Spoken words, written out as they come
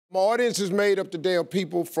My audience is made up today of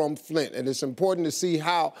people from Flint, and it's important to see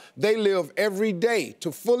how they live every day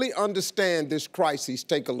to fully understand this crisis.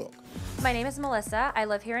 Take a look. My name is Melissa. I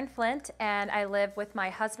live here in Flint, and I live with my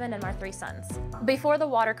husband and my 3 sons. Before the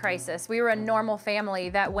water crisis, we were a normal family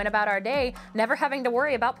that went about our day never having to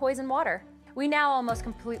worry about poisoned water. We now almost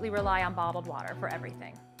completely rely on bottled water for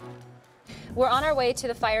everything. We're on our way to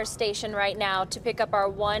the fire station right now to pick up our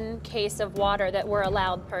 1 case of water that we're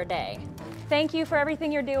allowed per day. Thank you for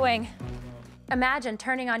everything you're doing. Imagine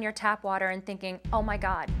turning on your tap water and thinking, oh my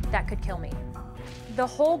God, that could kill me. The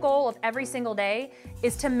whole goal of every single day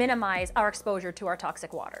is to minimize our exposure to our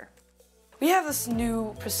toxic water. We have this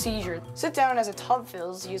new procedure. Sit down as a tub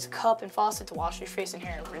fills, use a cup and faucet to wash your face and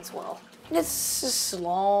hair and rinse well. It's just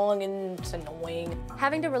long and it's annoying.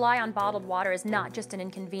 Having to rely on bottled water is not just an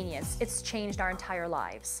inconvenience, it's changed our entire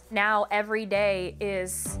lives. Now every day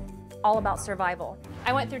is all about survival.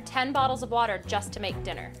 I went through 10 bottles of water just to make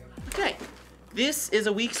dinner. Okay, this is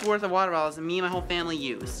a week's worth of water bottles that me and my whole family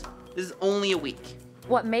use. This is only a week.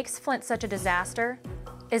 What makes Flint such a disaster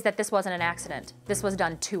is that this wasn't an accident. This was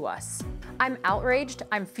done to us. I'm outraged,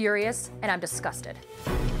 I'm furious, and I'm disgusted.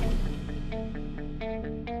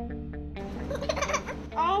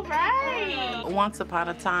 All right. Once upon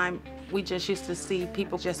a time, we just used to see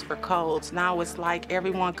people just for colds. Now it's like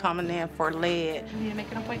everyone coming in for lead. You need to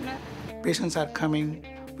make an appointment? Patients are coming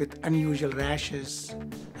with unusual rashes,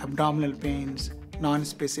 abdominal pains,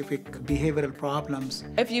 non-specific behavioral problems.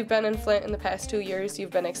 If you've been in Flint in the past 2 years,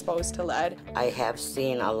 you've been exposed to lead. I have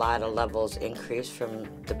seen a lot of levels increase from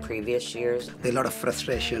the previous years. There's a lot of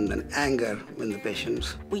frustration and anger in the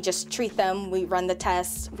patients. We just treat them, we run the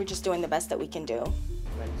tests, we're just doing the best that we can do.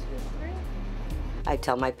 I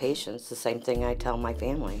tell my patients the same thing I tell my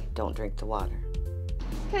family, don't drink the water.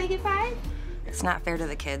 Can I get 5? It's not fair to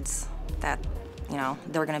the kids that,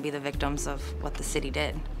 they're gonna be the victims of what the city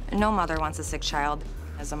did. No mother wants a sick child.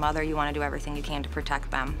 As a mother, you want to do everything you can to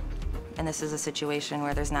protect them. And this is a situation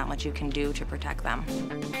where there's not much you can do to protect them.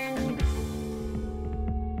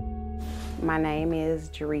 My name is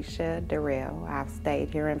Jerisha Darrell. I've stayed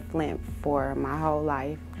here in Flint for my whole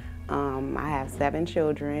life. I have 7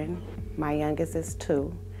 children. My youngest is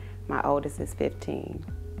 2. My oldest is 15.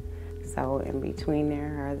 So in between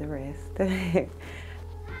there are the rest.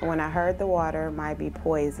 When I heard the water might be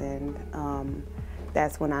poisoned,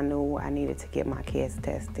 that's when I knew I needed to get my kids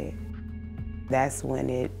tested. That's when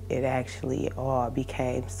it actually all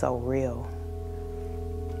became so real.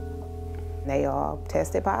 They all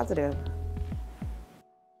tested positive.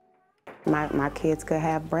 My kids could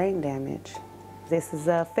have brain damage. This is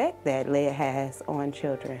the effect that lead has on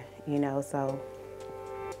children, so.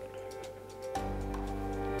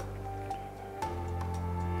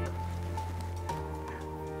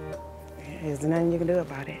 There's nothing you can do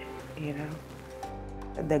about it,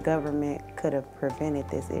 The government could have prevented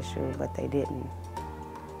this issue, but they didn't.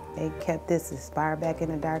 They kept this as far back in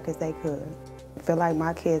the dark as they could. I feel like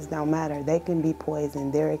my kids don't matter. They can be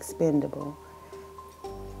poisoned, they're expendable.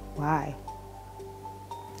 Why?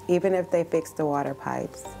 Even if they fix the water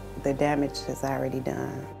pipes, the damage is already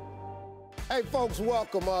done. Hey folks,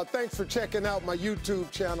 welcome. Thanks for checking out my YouTube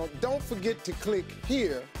channel. Don't forget to click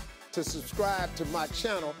here to subscribe to my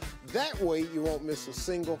channel. That way you won't miss a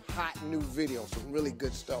single hot new video, some really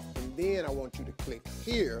good stuff. And then I want you to click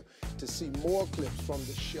here to see more clips from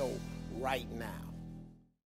the show right now.